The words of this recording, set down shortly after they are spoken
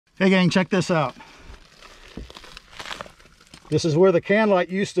Hey gang, check this out. This is where the can light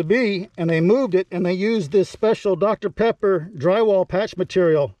used to be, and they moved it and they used this special Dr. Pepper drywall patch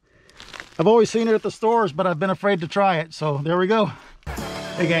material. I've always seen it at the stores, but I've been afraid to try it, so there we go.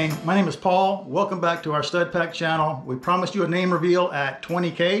 Hey gang, my name is Paul. Welcome back to our Stud Pack channel. We promised you a name reveal at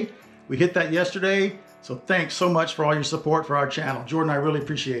 20K. We hit that yesterday, so thanks so much for all your support for our channel. Jordan, I really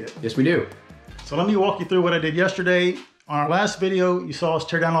appreciate it. Yes, we do. So let me walk you through what I did yesterday. On our last video, you saw us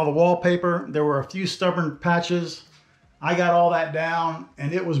tear down all the wallpaper. There were a few stubborn patches. I got all that down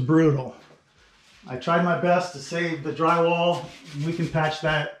and it was brutal. I tried my best to save the drywall. We can patch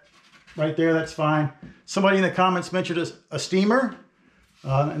that right there, that's fine. Somebody in the comments mentioned a steamer,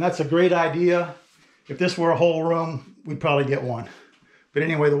 and that's a great idea. If this were a whole room, we'd probably get one. But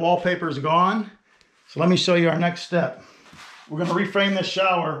anyway, the wallpaper is gone. So let me show you our next step. We're gonna reframe this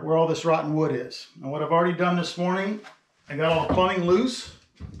shower where all this rotten wood is. And what I've already done this morning, I got all the plumbing loose.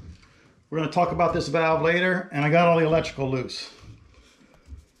 We're going to talk about this valve later, and I got all the electrical loose.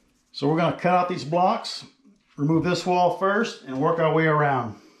 So we're going to cut out these blocks, remove this wall first, and work our way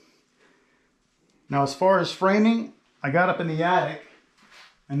around. Now as far as framing, I got up in the attic,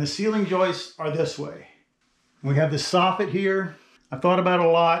 and the ceiling joists are this way. We have this soffit here. I thought about it a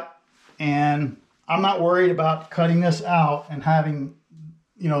lot, and I'm not worried about cutting this out and having,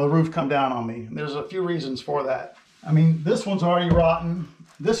 you know, the roof come down on me. There's a few reasons for that. I mean, this one's already rotten.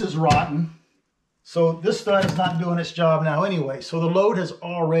 This is rotten. So this stud is not doing its job now anyway. So the load has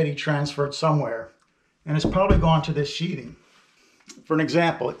already transferred somewhere, and it's probably gone to this sheathing. For an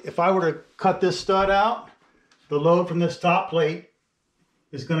example, if I were to cut this stud out, the load from this top plate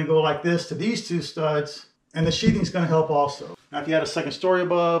is going to go like this to these two studs, and the sheathing is going to help also. Now, if you had a second story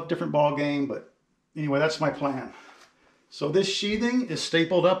above, different ball game, but anyway, that's my plan. So this sheathing is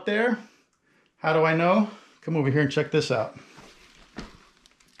stapled up there. How do I know? Come over here and check this out.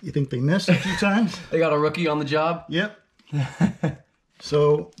 You think they missed a few times? They got a rookie on the job? Yep.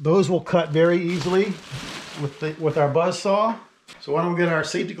 So those will cut very easily with our buzz saw. So why don't we get our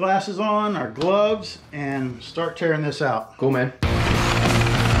safety glasses on, our gloves, and start tearing this out. Cool, man.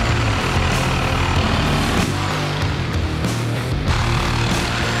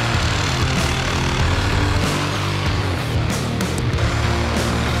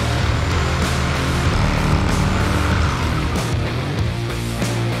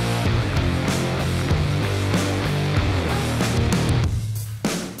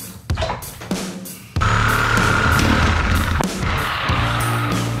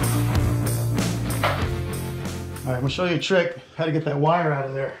 I'm gonna show you a trick how to get that wire out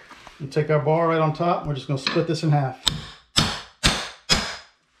of there. You take our bar right on top, and we're just gonna split this in half.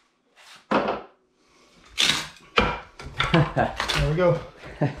 There we go.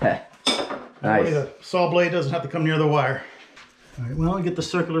 Nice. The saw blade doesn't have to come near the wire. All right, well, we get the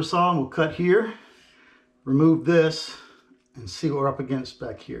circular saw and we'll cut here, remove this, and see what we're up against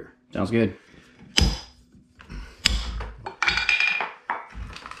back here. Sounds good.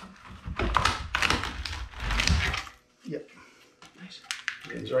 Yep. Nice.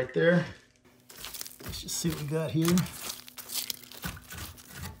 It's right there. Let's just see what we got here.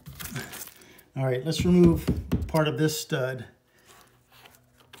 All right, let's remove part of this stud.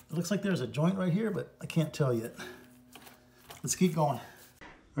 It looks like there's a joint right here, but I can't tell yet. Let's keep going.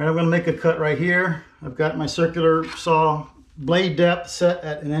 All right, I'm gonna make a cut right here. I've got my circular saw blade depth set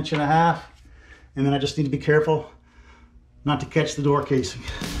at 1.5 inches, and then I just need to be careful not to catch the door casing.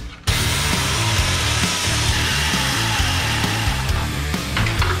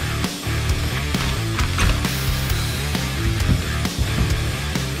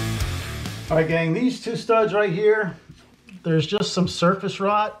 All right, gang, these two studs right here, there's just some surface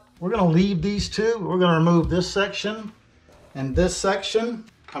rot. We're gonna leave these two. We're gonna remove this section and this section.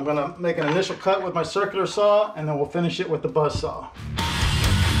 I'm gonna make an initial cut with my circular saw, and then we'll finish it with the buzz saw.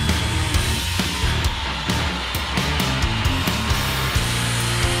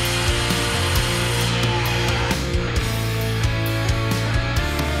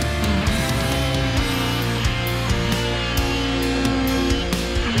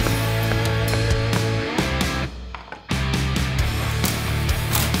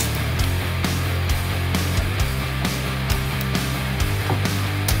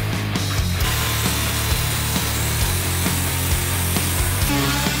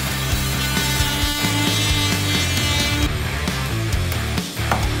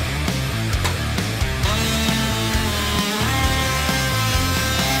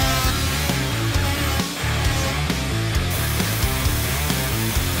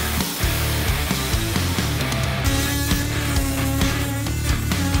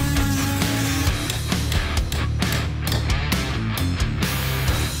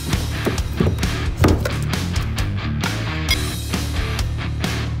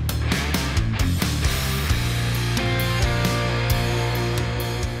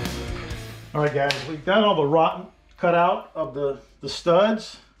 All right, guys, we've got all the rotten cut out of the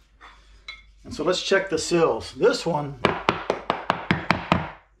studs. And so let's check the sills. This one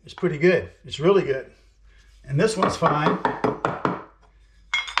is pretty good. It's really good. And this one's fine.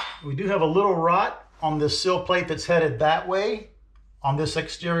 We do have a little rot on this sill plate that's headed that way on this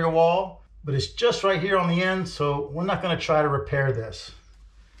exterior wall, but it's just right here on the end, so we're not going to try to repair this.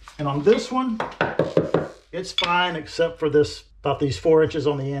 And on this one, it's fine except for this, about these 4 inches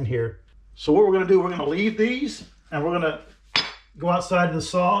on the end here. So what we're going to do, we're going to leave these and we're going to go outside of the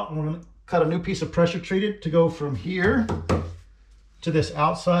saw and we're going to cut a new piece of pressure treated to go from here to this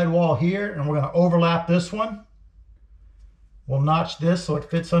outside wall here, and we're going to overlap this one. We'll notch this so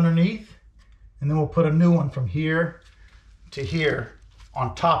it fits underneath, and then we'll put a new one from here to here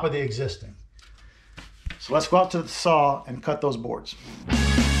on top of the existing. So let's go out to the saw and cut those boards.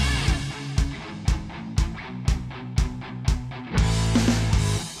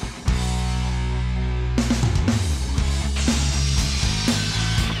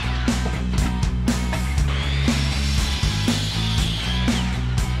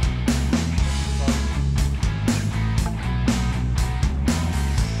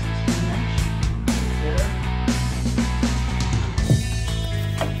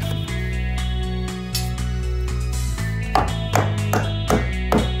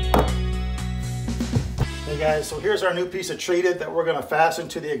 Guys, so here's our new piece of treated that we're going to fasten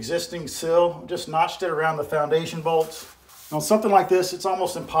to the existing sill. Just notched it around the foundation bolts. On something like this, it's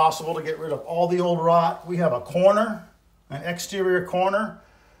almost impossible to get rid of all the old rot. We have a corner, an exterior corner.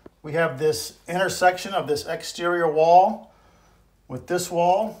 We have this intersection of this exterior wall with this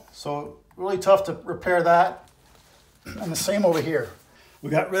wall. So really tough to repair that. And the same over here. We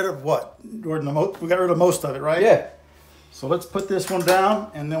got rid of what, Jordan? We got rid of most of it, right? Yeah. So let's put this one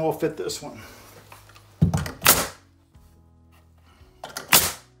down and then we'll fit this one.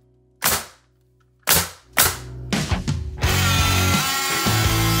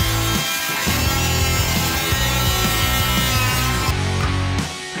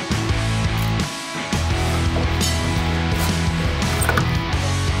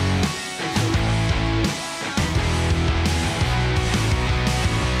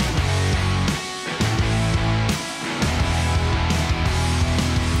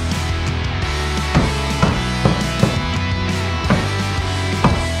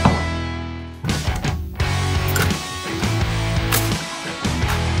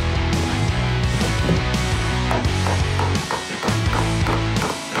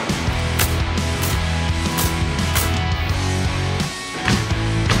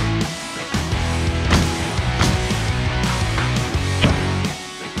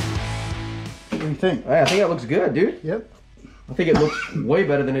 Think? I think that looks good, dude. Yep. I think it looks way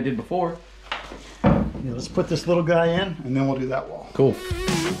better than it did before. Yeah, let's put this little guy in and then we'll do that wall. Cool.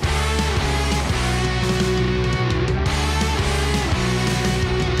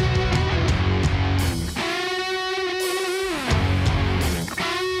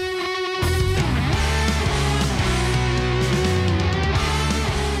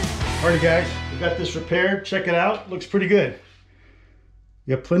 Alrighty guys, we got this repaired. Check it out. Looks pretty good.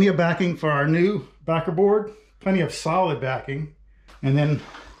 We have plenty of backing for our new backer board, plenty of solid backing. And then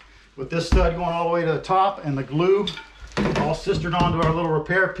with this stud going all the way to the top and the glue all sistered onto our little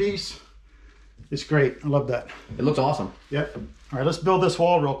repair piece, it's great. I love that. It looks awesome. Yep. All right, let's build this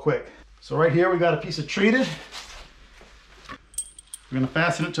wall real quick. So right here we got a piece of treated. We're gonna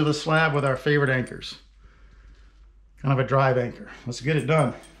fasten it to the slab with our favorite anchors. Kind of a drive anchor. Let's get it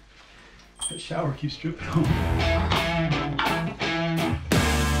done. That shower keeps dripping on.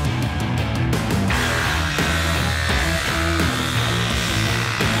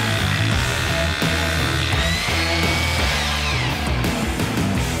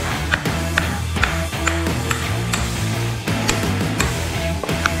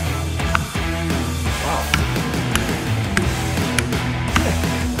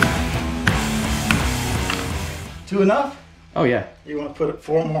 Two enough? Oh yeah. You want to put it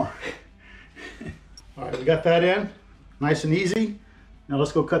 4 more. All right, we got that in. Nice and easy. Now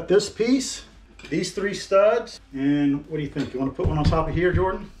let's go cut this piece, these 3 studs, and what do you think? You want to put one on top of here,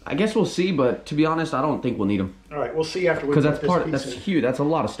 Jordan? I guess we'll see, but to be honest, I don't think we'll need them. All right, we'll see after we put this part. piece That's in. huge. That's a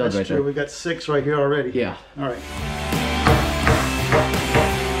lot of studs That's right true. there. We got 6 right here already. Yeah. All right.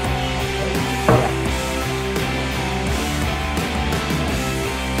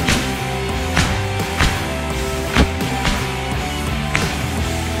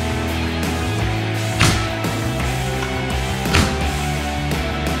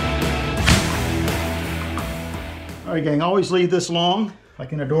 All right, gang, always leave this long,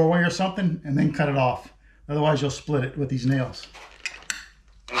 like in a doorway or something, and then cut it off. Otherwise, you'll split it with these nails.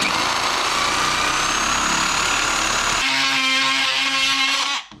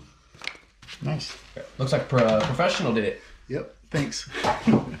 Nice. Looks like professional did it. Yep, thanks.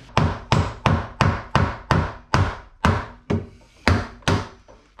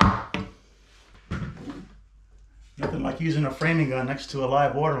 Nothing like using a framing gun next to a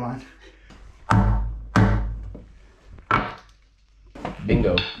live water line.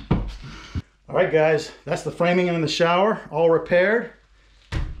 Bingo. All right, guys, that's the framing in the shower, all repaired.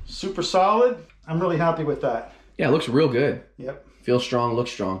 Super solid. I'm really happy with that. Yeah, it looks real good. Yep. Feels strong,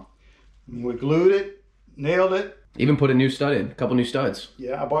 looks strong. I mean, we glued it, nailed it. Even put a new stud in, a couple new studs.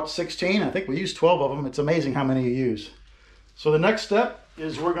 Yeah, I bought 16. I think we used 12 of them. It's amazing how many you use. So the next step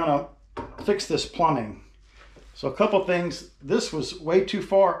is we're gonna fix this plumbing. So a couple things. This was way too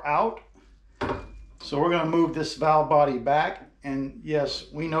far out. So we're gonna move this valve body back. And yes,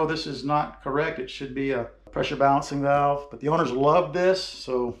 we know this is not correct. It should be a pressure balancing valve, but the owners love this,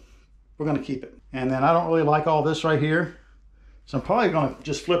 so we're gonna keep it. And then I don't really like all this right here. So I'm probably gonna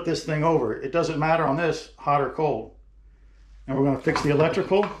just flip this thing over. It doesn't matter on this, hot or cold. And we're gonna fix the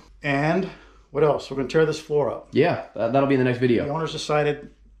electrical. And what else? We're gonna tear this floor up. Yeah, that'll be in the next The video. owners decided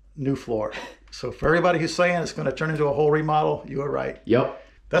new floor. So for everybody who's saying it's gonna turn into a whole remodel, you were right. Yep.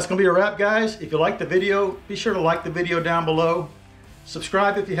 That's gonna be a wrap, guys. If you like the video, be sure to like the video down below.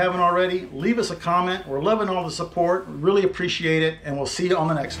 Subscribe if you haven't already. Leave us a comment. We're loving all the support. We really appreciate it. And we'll see you on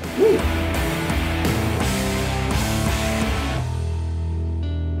the next one. Woo!